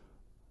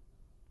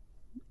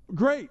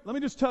 Great. Let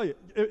me just tell you.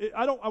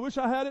 I wish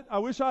I had it. I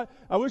wish I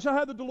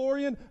had the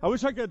DeLorean. I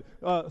wish I could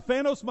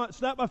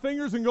snap my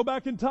fingers and go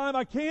back in time.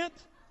 I can't.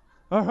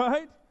 All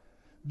right.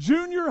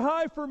 Junior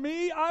high for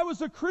me, I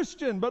was a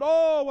Christian, but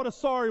oh, what a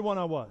sorry one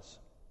I was.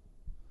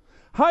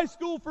 High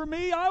school for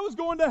me, I was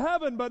going to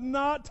heaven, but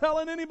not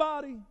telling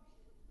anybody.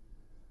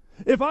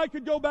 If I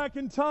could go back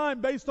in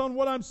time based on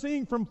what I'm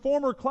seeing from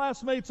former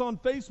classmates on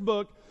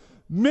Facebook,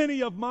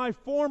 many of my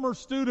former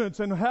students,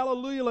 and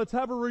hallelujah, let's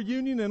have a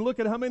reunion and look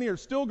at how many are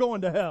still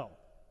going to hell.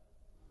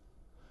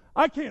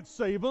 I can't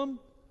save them,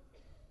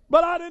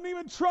 but I didn't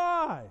even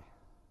try.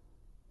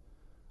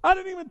 I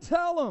didn't even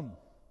tell them.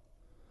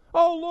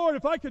 Oh, Lord,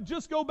 if I could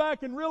just go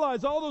back and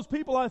realize all those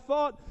people I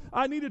thought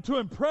I needed to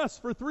impress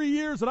for 3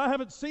 years that I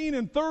haven't seen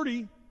in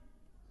 30,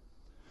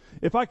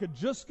 if I could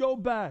just go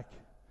back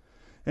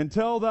and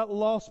tell that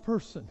lost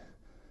person,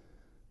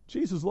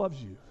 Jesus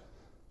loves you.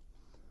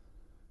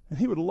 And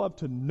He would love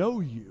to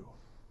know you.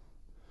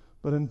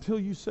 But until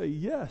you say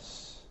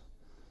yes,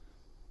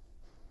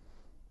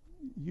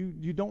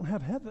 you don't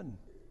have heaven.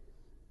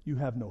 You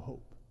have no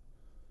hope.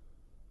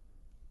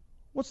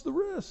 What's the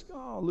risk?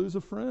 Oh, lose a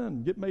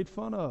friend, get made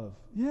fun of.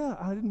 Yeah,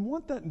 I didn't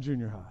want that in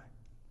junior high.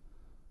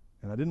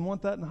 And I didn't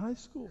want that in high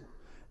school.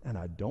 And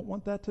I don't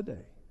want that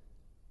today.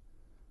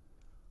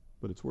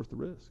 But it's worth the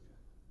risk.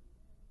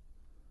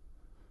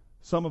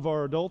 Some of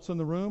our adults in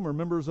the room are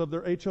members of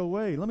their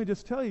HOA. Let me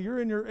just tell you, you're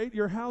in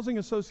your housing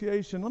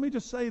association. Let me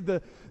just say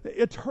that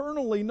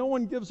eternally, no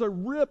one gives a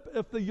rip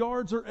if the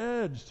yards are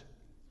edged.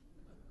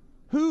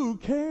 Who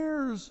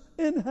cares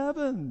in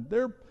heaven?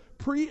 They're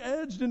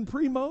pre-edged and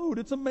pre-mowed.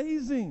 It's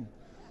amazing.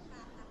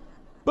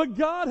 But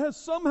God has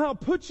somehow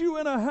put you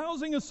in a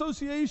housing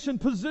association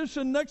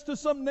position next to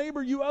some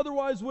neighbor you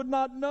otherwise would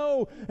not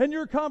know, and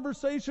your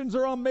conversations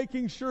are on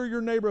making sure your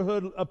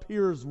neighborhood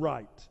appears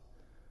right.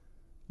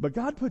 But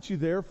God put you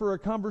there for a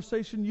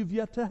conversation you've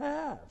yet to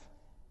have.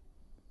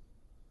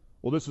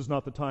 Well, this is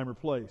not the time or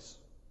place.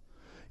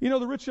 You know,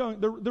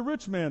 the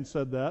rich man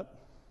said that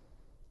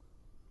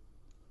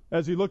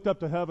as he looked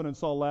up to heaven and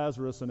saw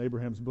Lazarus in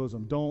Abraham's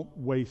bosom. Don't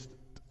waste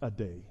a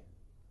day.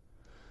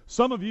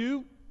 Some of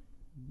you,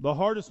 the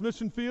hardest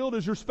mission field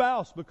is your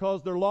spouse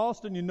because they're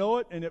lost and you know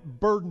it and it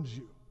burdens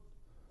you.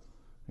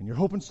 And you're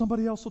hoping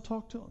somebody else will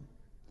talk to them.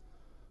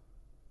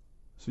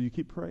 So you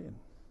keep praying.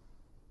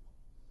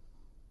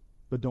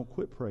 But don't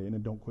quit praying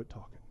and don't quit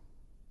talking.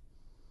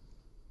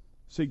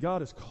 See,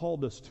 God has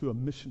called us to a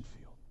mission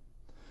field.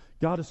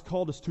 God has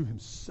called us to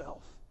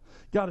Himself.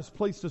 God has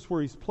placed us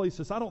where He's placed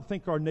us. I don't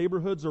think our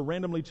neighborhoods are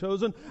randomly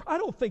chosen. I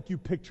don't think you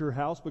picked your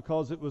house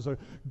because it was a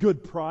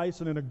good price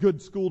and in a good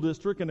school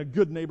district and a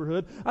good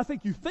neighborhood. I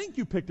think you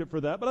picked it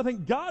for that, but I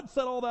think God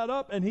set all that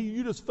up and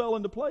you just fell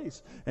into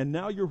place. And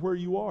now you're where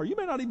you are. You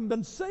may not even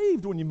been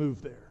saved when you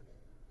moved there,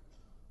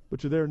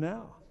 but you're there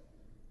now.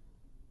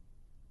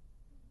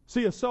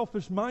 See, a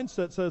selfish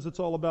mindset says it's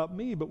all about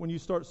me, but when you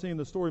start seeing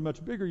the story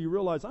much bigger, you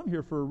realize I'm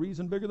here for a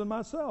reason bigger than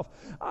myself.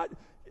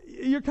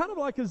 You're kind of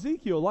like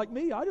Ezekiel, like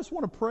me. I just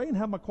want to pray and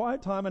have my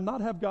quiet time and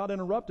not have God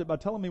interrupt it by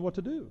telling me what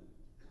to do.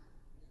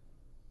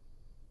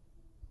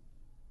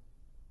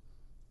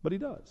 But He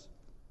does.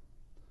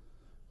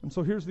 And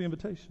so here's the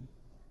invitation.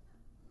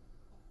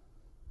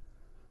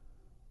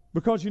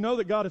 Because you know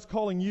that God is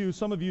calling you.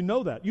 Some of you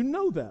know that. You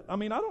know that. I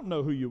mean, I don't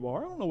know who you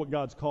are. I don't know what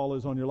God's call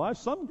is on your life.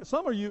 Some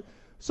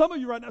of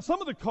you right now,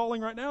 some of the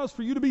calling right now is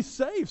for you to be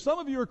saved. Some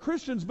of you are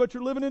Christians, but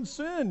you're living in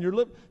sin. You're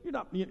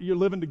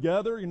living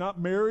together. You're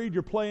not married.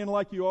 You're playing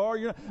like you are.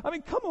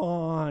 Come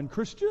on,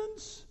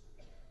 Christians.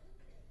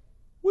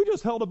 We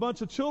just held a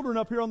bunch of children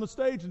up here on the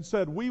stage and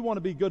said, we want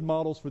to be good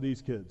models for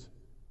these kids.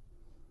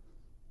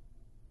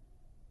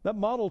 That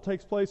model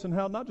takes place in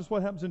how not just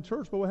what happens in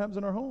church, but what happens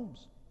in our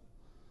homes.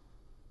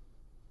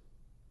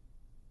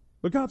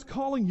 But God's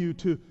calling you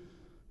to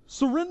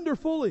surrender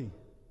fully.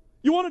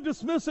 You want to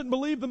dismiss it and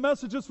believe the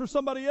message is for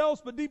somebody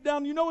else, but deep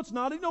down you know it's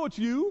not. You know it's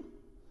you.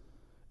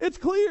 It's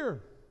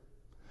clear.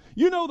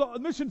 You know the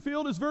mission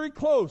field is very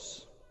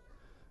close.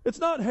 It's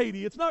not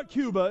Haiti. It's not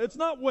Cuba. It's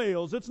not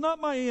Wales. It's not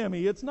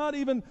Miami. It's not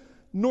even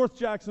North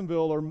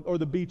Jacksonville or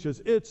the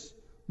beaches. It's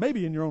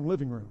maybe in your own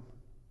living room.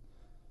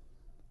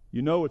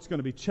 You know it's going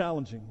to be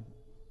challenging,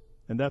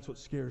 and that's what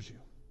scares you.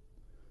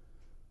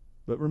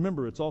 But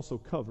remember, it's also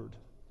covered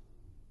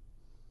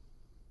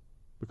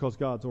because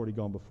God's already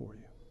gone before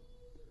you.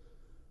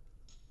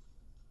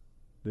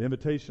 The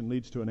invitation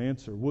leads to an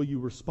answer. Will you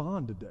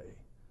respond today?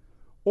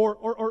 Or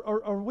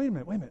wait a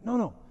minute.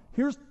 No.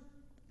 Here's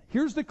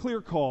the clear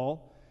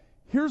call.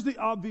 Here's the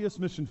obvious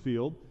mission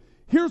field.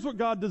 Here's what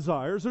God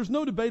desires. There's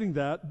no debating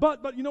that.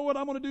 But you know what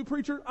I want to do,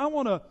 preacher? I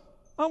want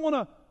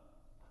to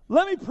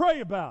let me pray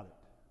about it.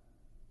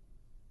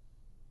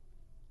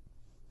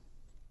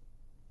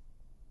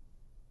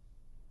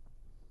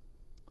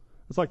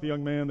 It's like the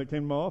young man that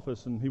came to my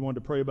office and he wanted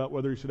to pray about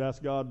whether he should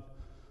ask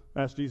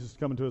Jesus to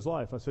come into his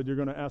life. I said, you're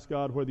going to ask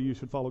God whether you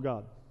should follow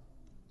God.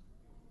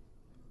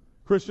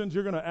 Christians,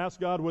 you're going to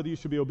ask God whether you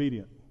should be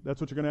obedient. That's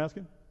what you're going to ask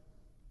Him?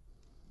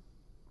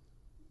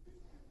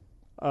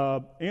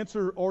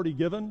 Answer already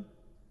given,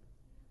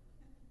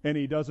 and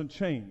He doesn't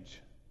change.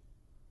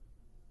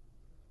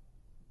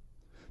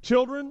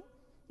 Children,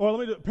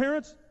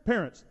 parents,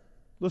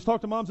 let's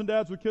talk to moms and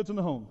dads with kids in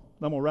the home.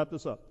 I'm going to wrap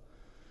this up.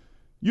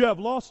 You have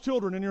lost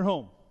children in your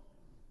home.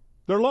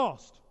 They're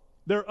lost.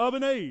 They're of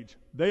an age.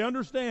 They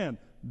understand.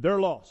 They're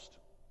lost.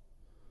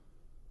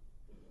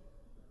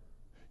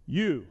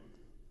 You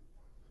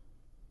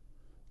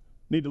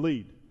need to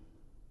lead.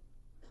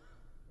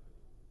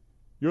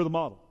 You're the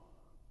model.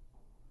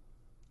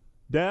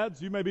 Dads,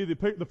 you may be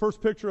the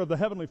first picture of the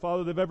Heavenly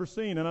Father they've ever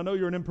seen, and I know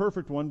you're an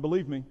imperfect one,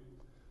 believe me.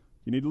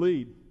 You need to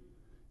lead.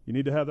 You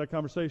need to have that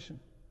conversation.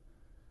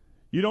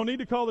 You don't need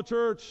to call the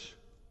church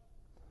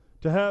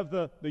to have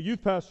the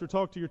youth pastor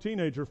talk to your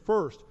teenager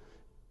first.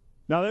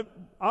 Now,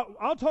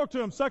 I'll talk to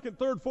him second,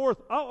 third,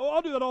 fourth.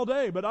 I'll do that all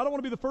day, but I don't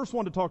want to be the first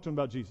one to talk to him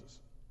about Jesus.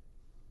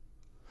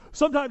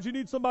 Sometimes you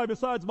need somebody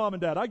besides mom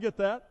and dad. I get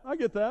that.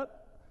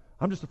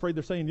 I'm just afraid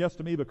they're saying yes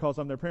to me because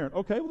I'm their parent.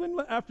 Okay, well then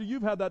after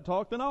you've had that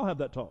talk, then I'll have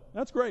that talk.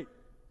 That's great.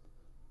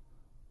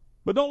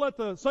 But don't let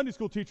the Sunday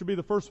school teacher be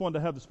the first one to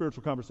have the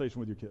spiritual conversation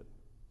with your kid.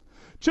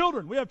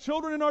 Children. We have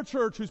children in our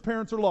church whose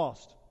parents are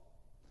lost.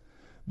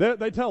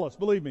 They tell us,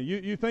 believe me,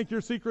 you think your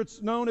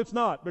secret's known? It's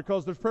not,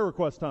 because there's prayer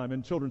request time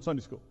in children's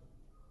Sunday school.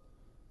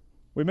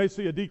 We may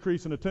see a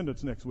decrease in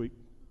attendance next week.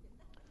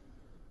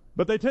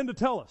 But they tend to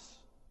tell us,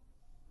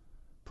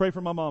 pray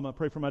for my mama,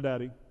 pray for my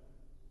daddy.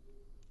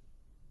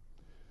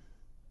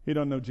 He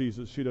doesn't know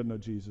Jesus, she doesn't know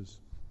Jesus.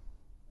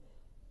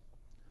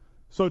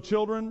 So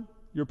children,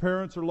 your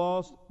parents are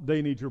lost,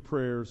 they need your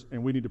prayers,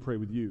 and we need to pray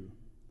with you.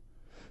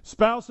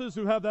 Spouses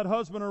who have that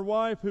husband or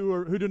wife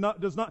who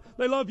does not,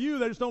 they love you,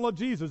 they just don't love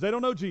Jesus. They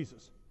don't know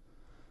Jesus.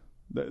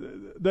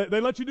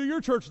 They let you do your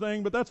church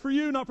thing, but that's for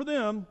you, not for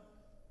them.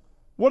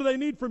 What do they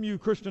need from you,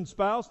 Christian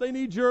spouse? They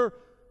need your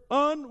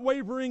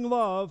unwavering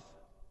love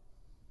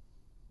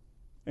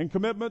and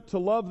commitment to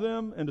love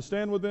them and to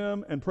stand with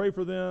them and pray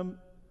for them,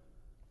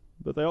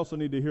 but they also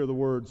need to hear the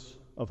words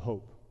of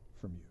hope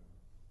from you.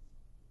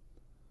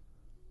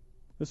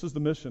 This is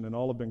the mission, and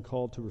all have been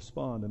called to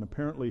respond. And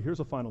apparently, here's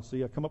a final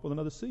C. I come up with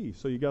another C.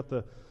 So you got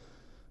I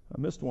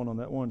missed one on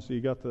that one. So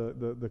you got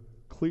the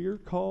clear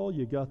call,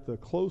 you got the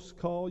close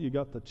call, you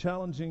got the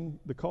challenging.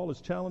 The call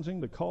is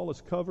challenging, the call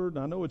is covered.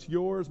 I know it's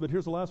yours, but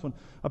here's the last one.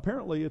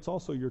 Apparently, it's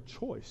also your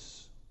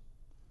choice.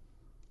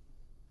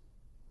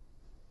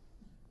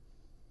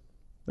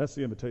 That's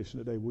the invitation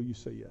today. Will you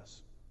say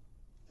yes?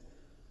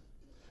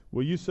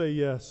 Will you say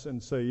yes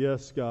and say,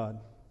 yes, God,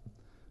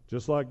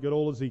 just like good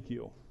old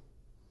Ezekiel.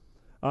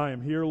 I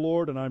am here,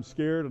 Lord, and I'm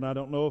scared, and I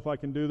don't know if I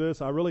can do this.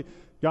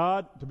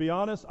 God, to be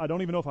honest, I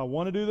don't even know if I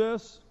want to do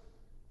this,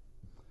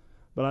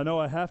 but I know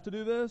I have to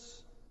do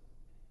this.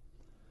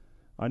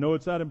 I know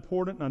it's that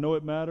important, and I know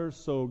it matters.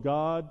 So,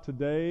 God,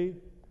 today,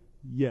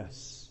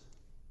 yes.